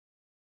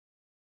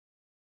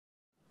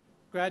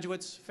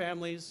graduates,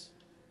 families,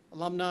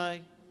 alumni,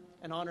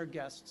 and honored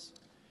guests.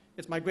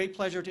 It's my great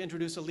pleasure to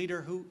introduce a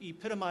leader who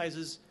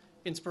epitomizes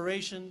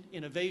inspiration,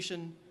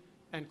 innovation,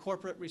 and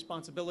corporate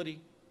responsibility,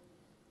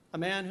 a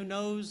man who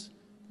knows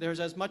there's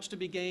as much to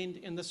be gained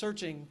in the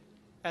searching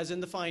as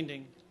in the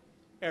finding,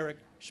 Eric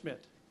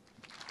Schmidt.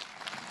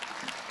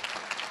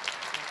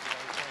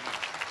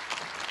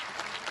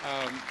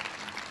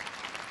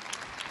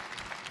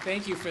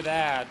 Thank you for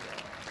that.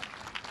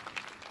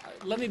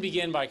 Let me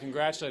begin by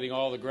congratulating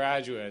all the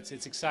graduates.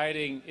 It's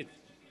exciting.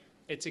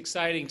 It's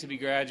exciting to be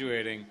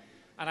graduating,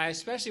 and I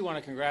especially want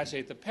to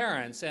congratulate the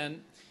parents.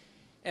 And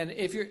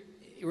if you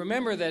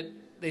remember that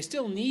they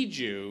still need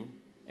you,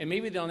 and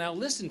maybe they'll now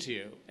listen to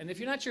you. And if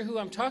you're not sure who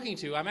I'm talking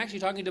to, I'm actually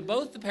talking to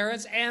both the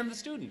parents and the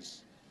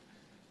students.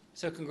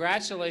 So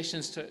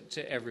congratulations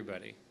to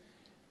everybody.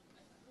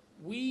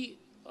 We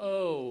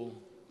owe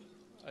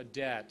a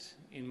debt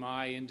in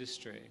my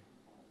industry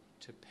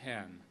to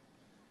Penn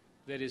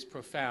that is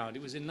profound.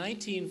 It was in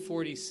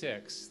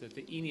 1946 that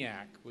the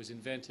ENIAC was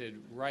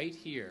invented right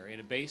here in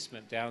a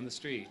basement down the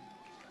street.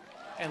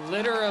 And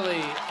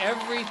literally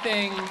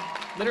everything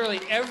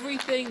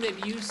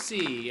that you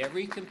see,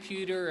 every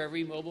computer,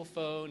 every mobile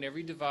phone,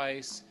 every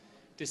device,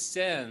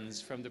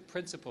 descends from the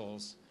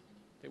principles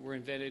that were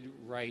invented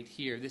right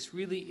here. This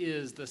really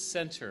is the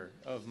center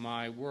of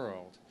my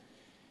world.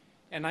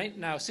 And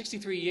now,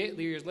 63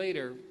 years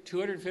later,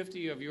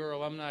 250 of your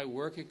alumni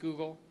work at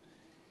Google.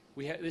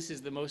 This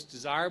is the most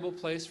desirable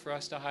place for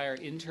us to hire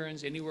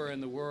interns anywhere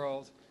in the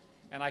world.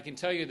 And I can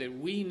tell you that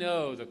we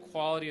know the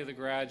quality of the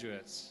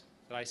graduates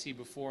that I see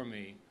before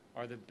me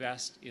are the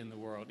best in the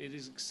world. It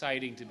is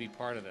exciting to be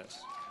part of this.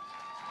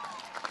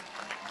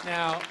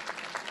 Now,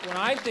 when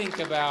I think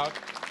about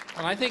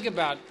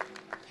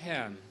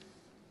Penn,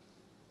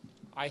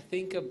 I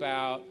think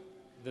about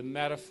the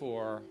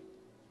metaphor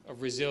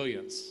of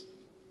resilience,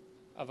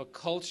 of a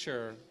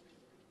culture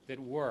that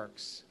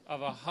works,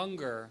 of a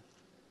hunger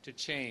to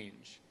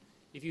change.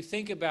 If you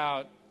think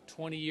about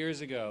 20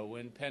 years ago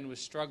when Penn was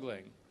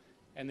struggling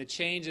and the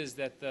changes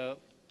that the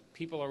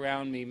people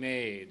around me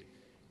made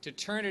to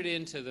turn it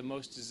into the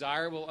most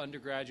desirable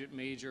undergraduate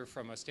major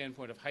from a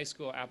standpoint of high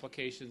school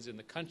applications in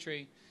the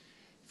country,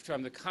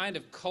 from the kind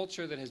of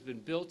culture that has been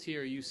built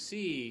here, you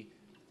see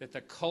that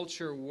the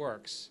culture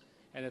works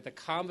and that the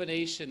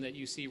combination that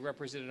you see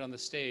represented on the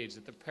stage,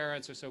 that the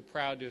parents are so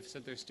proud to have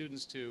sent their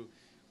students to,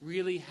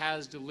 really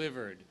has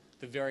delivered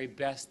the very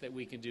best that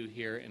we can do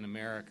here in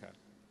America.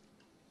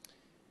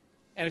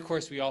 And of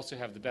course, we also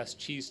have the best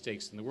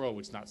cheesesteaks in the world,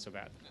 which is not so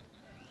bad.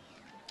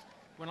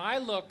 When I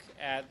look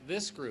at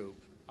this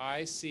group,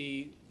 I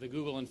see the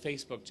Google and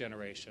Facebook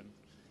generation.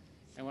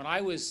 And when I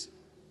was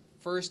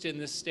first in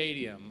this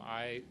stadium,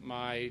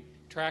 my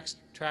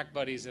track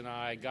buddies and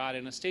I got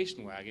in a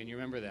station wagon, you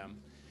remember them,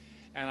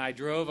 and I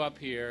drove up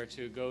here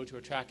to go to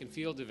a track and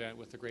field event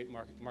with the great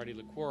Marty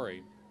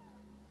LaQuarrie.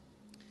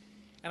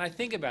 And I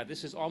think about it,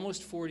 this is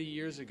almost 40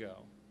 years ago.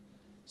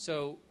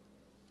 So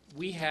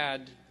we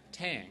had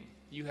Tang,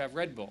 you have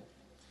Red Bull.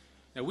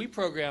 Now we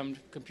programmed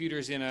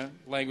computers in a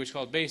language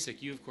called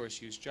BASIC. You of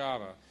course use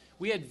Java.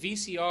 We had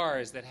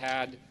VCRs that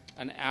had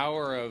an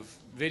hour of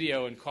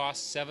video and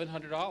cost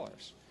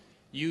 $700.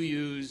 You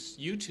use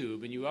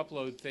YouTube and you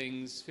upload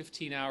things,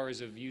 15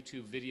 hours of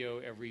YouTube video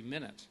every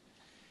minute.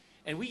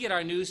 And we got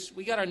our news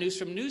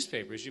from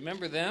newspapers. You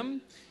remember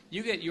them?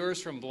 You get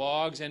yours from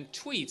blogs and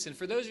tweets. And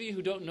for those of you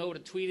who don't know what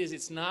a tweet is,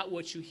 it's not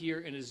what you hear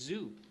in a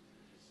zoo,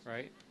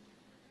 right?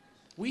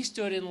 We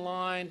stood in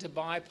line to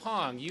buy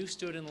Pong. You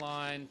stood in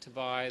line to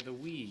buy the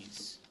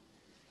Wiis.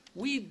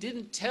 We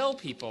didn't tell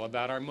people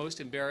about our most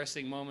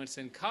embarrassing moments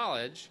in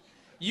college.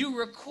 You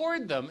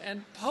record them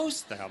and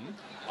post them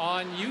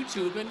on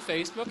YouTube and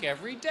Facebook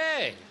every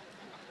day.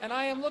 And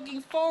I am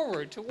looking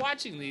forward to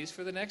watching these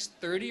for the next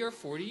 30 or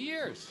 40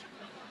 years.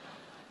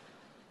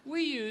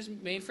 We use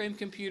mainframe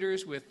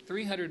computers with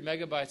 300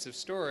 megabytes of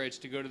storage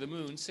to go to the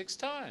moon 6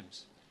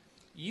 times.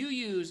 You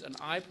use an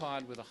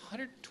iPod with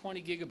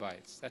 120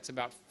 gigabytes. That's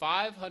about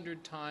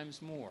 500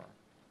 times more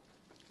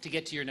to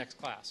get to your next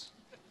class,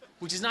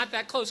 which is not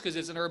that close because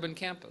it's an urban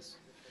campus.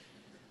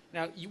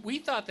 Now, we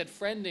thought that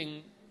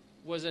friending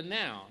was a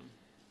noun.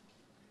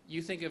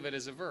 You think of it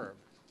as a verb.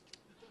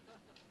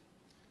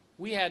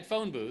 We had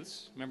phone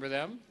booths. Remember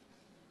them?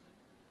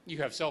 You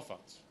have cell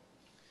phones.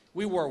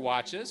 We wore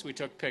watches, we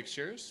took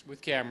pictures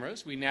with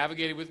cameras, we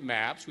navigated with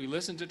maps, we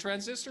listened to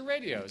transistor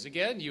radios.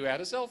 Again, you had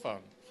a cell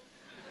phone.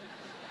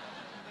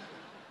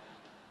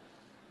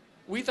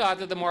 We thought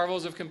that the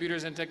marvels of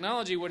computers and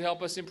technology would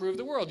help us improve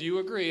the world. You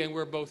agree, and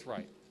we're both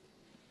right.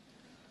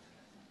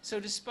 So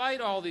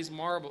despite all these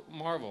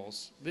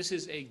marvels, this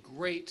is a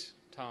great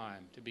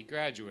time to be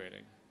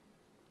graduating.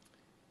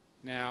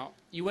 Now,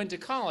 you went to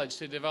college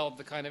to develop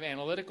the kind of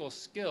analytical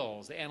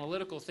skills, the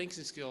analytical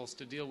thinking skills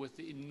to deal with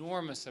the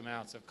enormous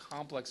amounts of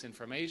complex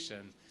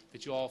information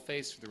that you all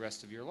face for the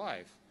rest of your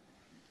life.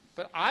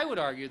 But I would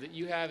argue that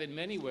you have, in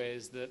many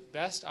ways, the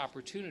best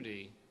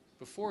opportunity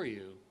before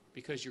you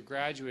because you're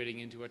graduating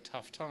into a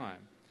tough time.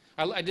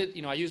 I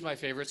used my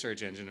favorite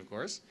search engine, of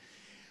course.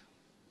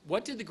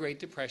 What did the Great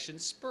Depression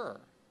spur?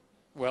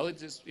 Well,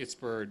 it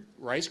spurred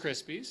Rice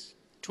Krispies,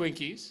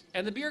 Twinkies,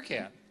 and the beer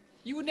can.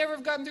 You would never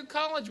have gotten through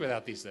college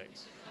without these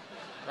things,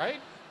 right?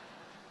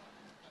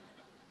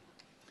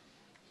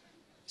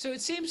 So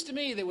it seems to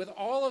me that with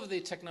all of the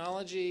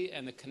technology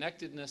and the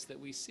connectedness that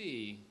we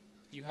see,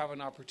 you have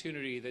an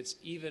opportunity that's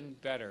even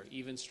better,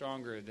 even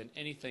stronger than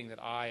anything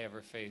that I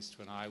ever faced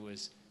when I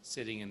was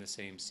sitting in the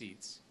same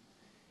seats.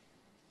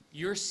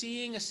 You're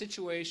seeing a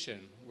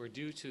situation where,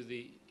 due to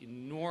the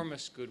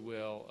enormous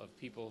goodwill of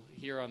people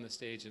here on the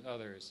stage and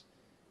others,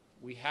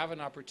 we have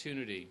an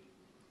opportunity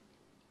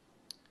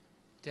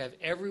to have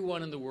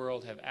everyone in the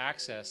world have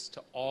access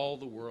to all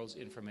the world's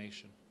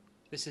information.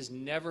 This has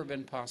never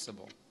been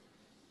possible.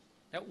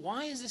 Now,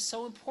 why is this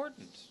so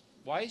important?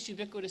 Why is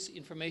ubiquitous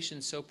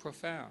information so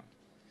profound?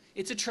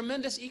 It's a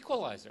tremendous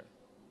equalizer.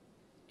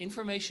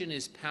 Information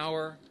is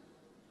power.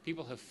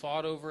 People have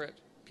fought over it.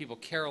 People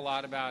care a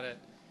lot about it.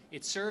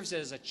 It serves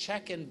as a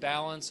check and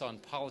balance on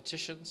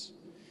politicians.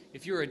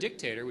 If you're a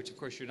dictator, which of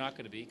course you're not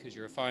going to be because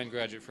you're a fine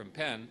graduate from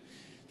Penn,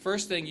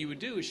 first thing you would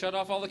do is shut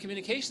off all the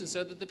communication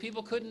so that the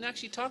people couldn't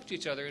actually talk to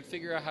each other and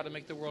figure out how to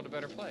make the world a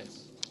better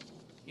place.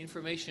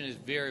 Information is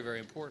very, very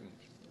important.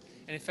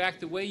 And in fact,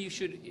 the way you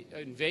should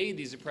invade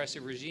these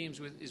oppressive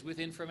regimes is with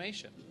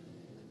information.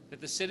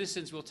 That the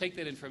citizens will take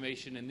that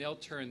information and they'll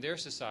turn their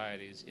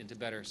societies into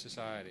better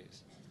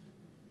societies.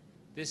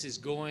 This is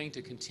going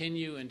to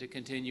continue and to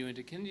continue and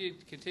to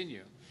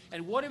continue.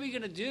 And what are we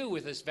going to do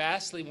with this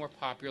vastly more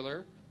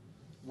popular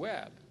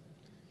web?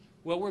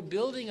 Well, we're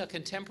building a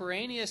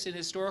contemporaneous and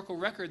historical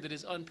record that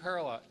is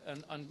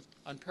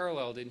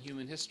unparalleled in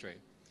human history.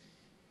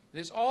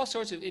 There's all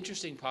sorts of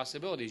interesting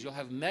possibilities. You'll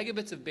have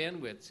megabits of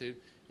bandwidth to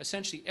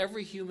essentially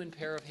every human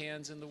pair of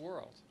hands in the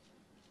world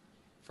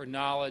for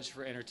knowledge,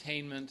 for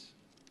entertainment,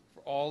 for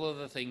all of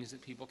the things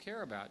that people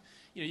care about.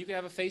 You know, you can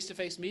have a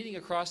face-to-face meeting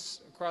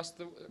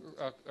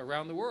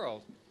around the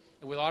world,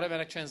 and with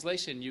automatic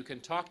translation, you can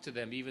talk to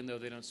them even though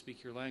they don't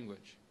speak your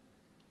language.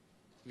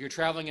 If you're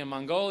traveling in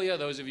Mongolia,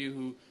 those of you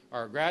who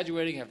are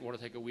graduating, want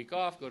to take a week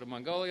off, go to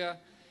Mongolia,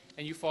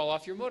 and you fall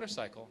off your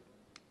motorcycle,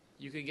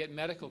 you can get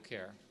medical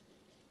care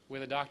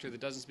with a doctor that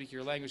doesn't speak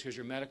your language because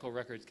your medical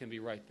records can be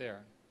right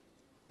there.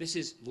 This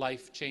is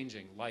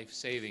life-changing,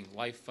 life-saving,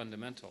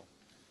 life-fundamental.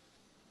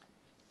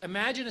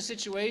 Imagine a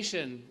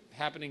situation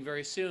happening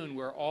very soon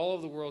where all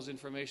of the world's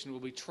information will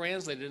be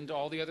translated into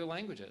all the other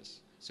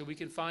languages, so we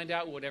can find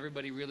out what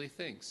everybody really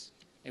thinks,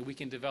 and we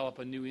can develop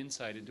a new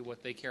insight into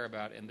what they care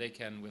about, and they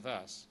can with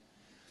us.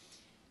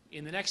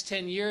 In the next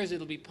 10 years,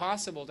 it'll be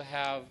possible to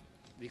have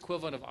the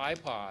equivalent of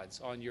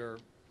iPods on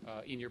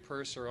in your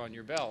purse or on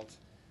your belt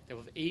that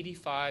will have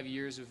 85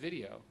 years of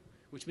video,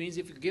 which means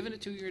if you're given it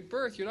to you at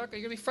birth, you're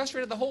going to be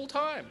frustrated the whole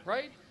time,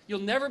 right?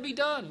 You'll never be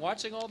done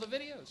watching all the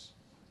videos.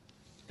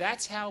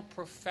 That's how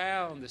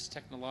profound this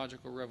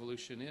technological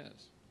revolution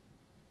is.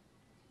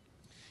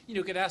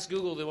 You could ask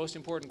Google the most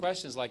important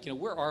questions like,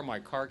 where are my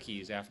car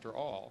keys after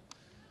all?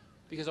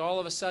 Because all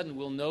of a sudden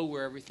we'll know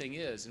where everything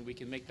is and we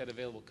can make that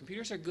available.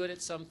 Computers are good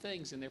at some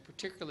things and they're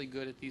particularly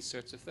good at these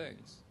sorts of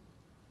things.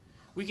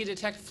 We can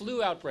detect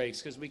flu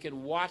outbreaks because we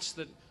can watch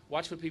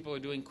what people are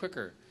doing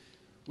quicker.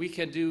 We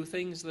can do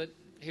things that,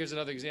 here's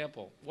another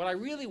example. What I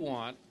really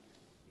want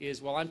is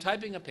while I'm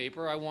typing a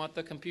paper, I want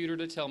the computer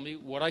to tell me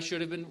what I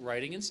should have been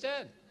writing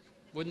instead.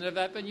 Wouldn't have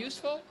that been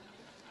useful?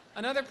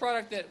 Another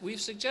product that we've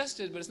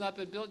suggested but has not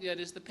been built yet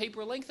is the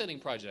paper lengthening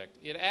project.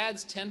 It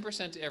adds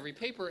 10% to every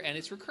paper and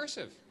it's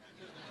recursive.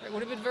 It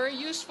would have been very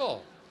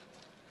useful.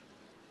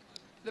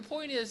 The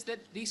point is that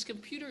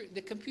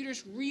the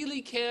computers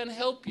really can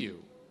help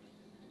you,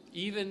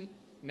 even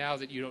now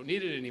that you don't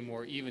need it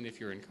anymore, even if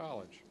you're in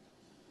college.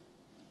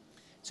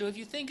 So if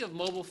you think of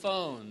mobile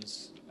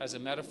phones as a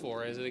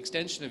metaphor, as an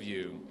extension of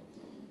you,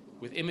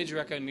 with image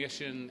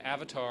recognition,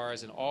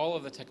 avatars, and all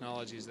of the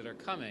technologies that are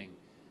coming,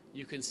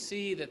 you can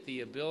see that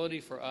the ability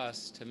for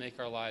us to make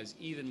our lives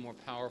even more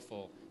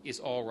powerful is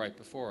all right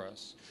before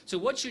us. So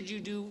what should you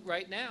do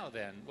right now,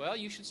 then? Well,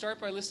 you should start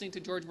by listening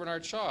to George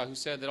Bernard Shaw, who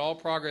said that all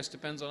progress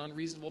depends on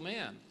unreasonable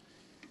man.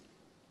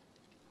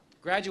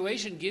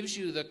 Graduation gives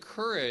you the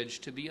courage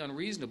to be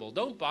unreasonable.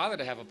 Don't bother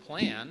to have a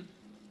plan.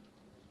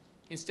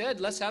 Instead,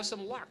 let's have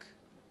some luck.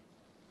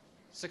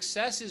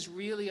 Success is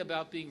really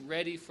about being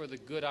ready for the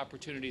good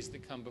opportunities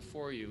that come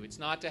before you. It's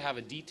not to have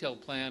a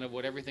detailed plan of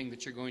what everything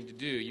that you're going to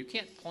do. You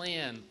can't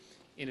plan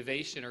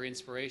innovation or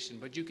inspiration,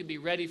 but you can be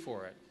ready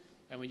for it.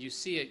 And when you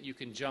see it, you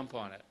can jump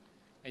on it,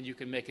 and you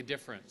can make a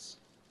difference,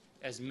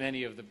 as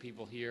many of the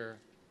people here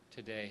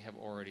today have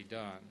already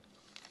done.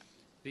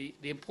 The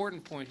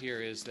important point here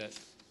is that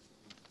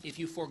if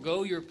you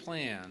forego your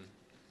plan,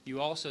 you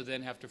also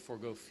then have to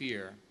forego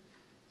fear.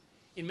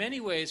 In many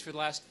ways,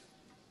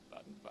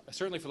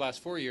 certainly for the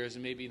last 4 years,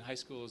 and maybe in high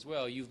school as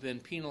well, you've been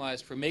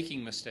penalized for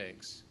making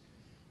mistakes.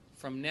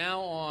 From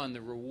now on,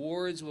 the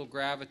rewards will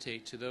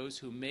gravitate to those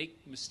who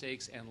make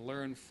mistakes and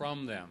learn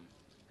from them,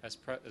 as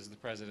the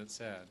President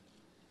said.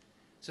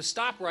 So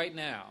stop right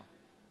now.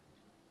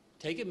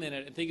 Take a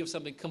minute and think of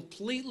something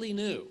completely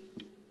new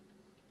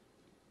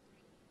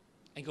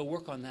and go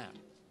work on that.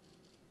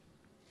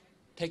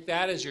 Take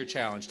that as your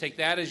challenge. Take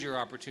that as your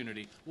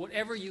opportunity.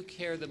 Whatever you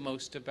care the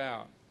most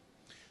about.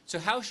 So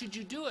how should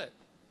you do it?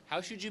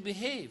 How should you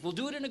behave? Well,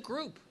 do it in a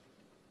group.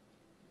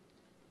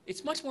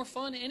 It's much more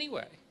fun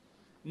anyway.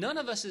 None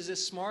of us is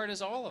as smart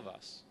as all of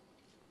us.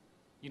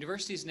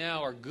 Universities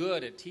now are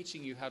good at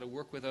teaching you how to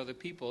work with other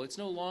people. It's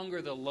no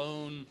longer the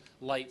lone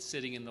light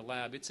sitting in the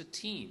lab. It's a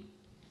team.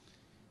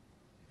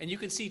 And you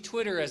can see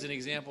Twitter as an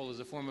example as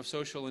a form of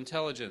social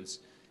intelligence.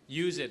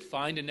 Use it,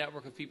 find a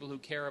network of people who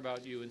care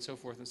about you, and so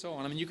forth and so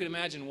on. I mean, you can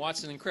imagine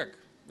Watson and Crick,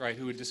 right,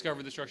 who had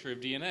discovered the structure of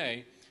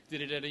DNA,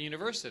 did it at a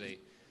university.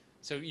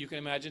 So you can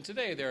imagine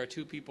today there are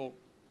two people,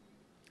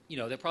 you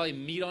know, they probably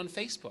meet on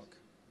Facebook,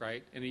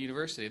 right, in a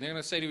university. And they're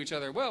going to say to each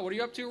other, well, what are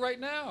you up to right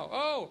now?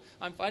 Oh,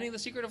 I'm finding the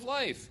secret of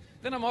life.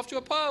 Then I'm off to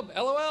a pub,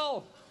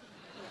 LOL.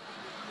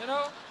 You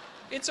know,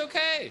 it's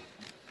okay.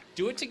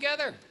 Do it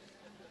together.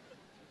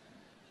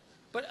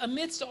 But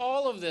amidst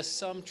all of this,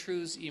 some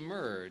truths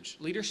emerge.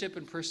 Leadership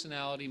and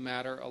personality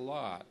matter a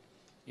lot.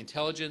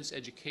 Intelligence,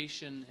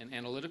 education, and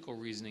analytical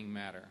reasoning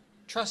matter.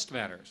 Trust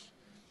matters.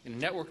 In a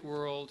networked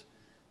world,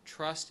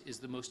 trust is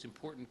the most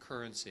important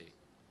currency.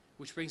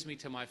 Which brings me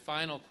to my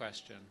final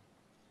question.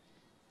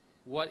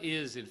 What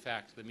is, in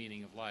fact, the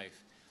meaning of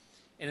life?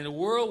 And in a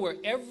world where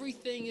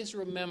everything is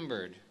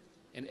remembered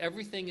and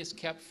everything is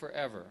kept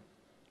forever,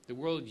 the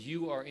world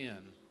you are in,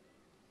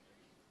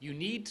 you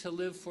need to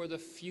live for the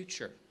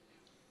future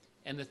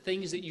and the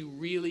things that you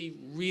really,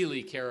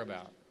 really care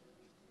about.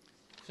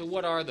 So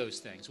what are those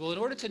things? Well, in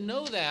order to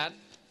know that,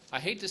 I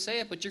hate to say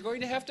it, but you're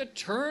going to have to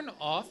turn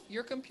off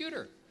your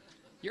computer.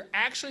 You're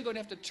actually going to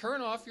have to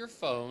turn off your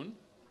phone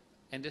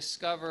and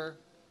discover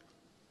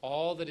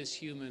all that is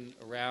human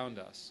around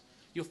us.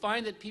 You'll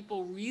find that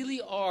people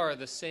really are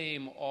the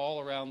same all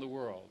around the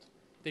world.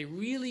 They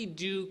really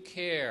do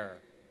care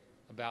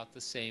about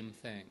the same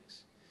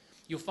things.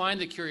 You'll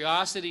find that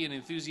curiosity and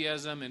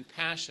enthusiasm and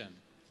passion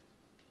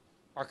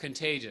are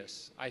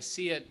contagious. I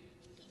see it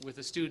with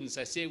the students,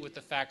 I see it with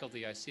the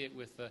faculty, I see it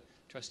with the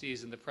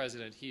trustees and the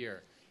president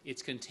here.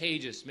 It's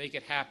contagious. Make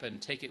it happen.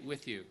 Take it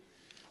with you.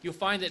 You'll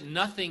find that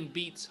nothing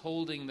beats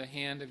holding the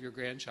hand of your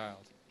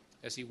grandchild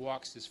as he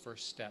walks his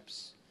first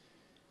steps.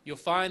 You'll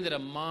find that a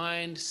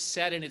mind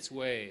set in its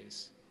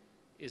ways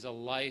is a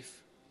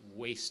life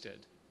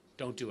wasted.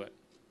 Don't do it.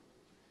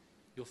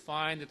 You'll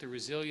find that the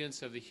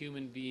resilience of the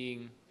human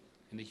being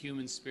and the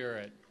human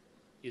spirit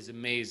is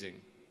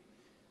amazing.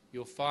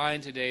 You'll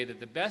find today that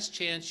the best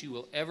chance you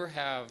will ever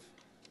have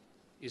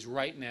is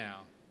right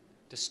now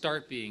to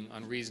start being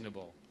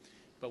unreasonable.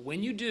 But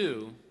when you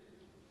do,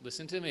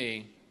 listen to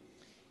me,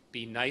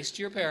 be nice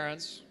to your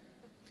parents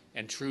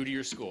and true to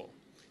your school.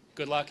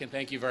 Good luck and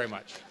thank you very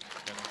much.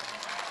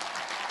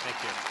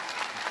 Thank you.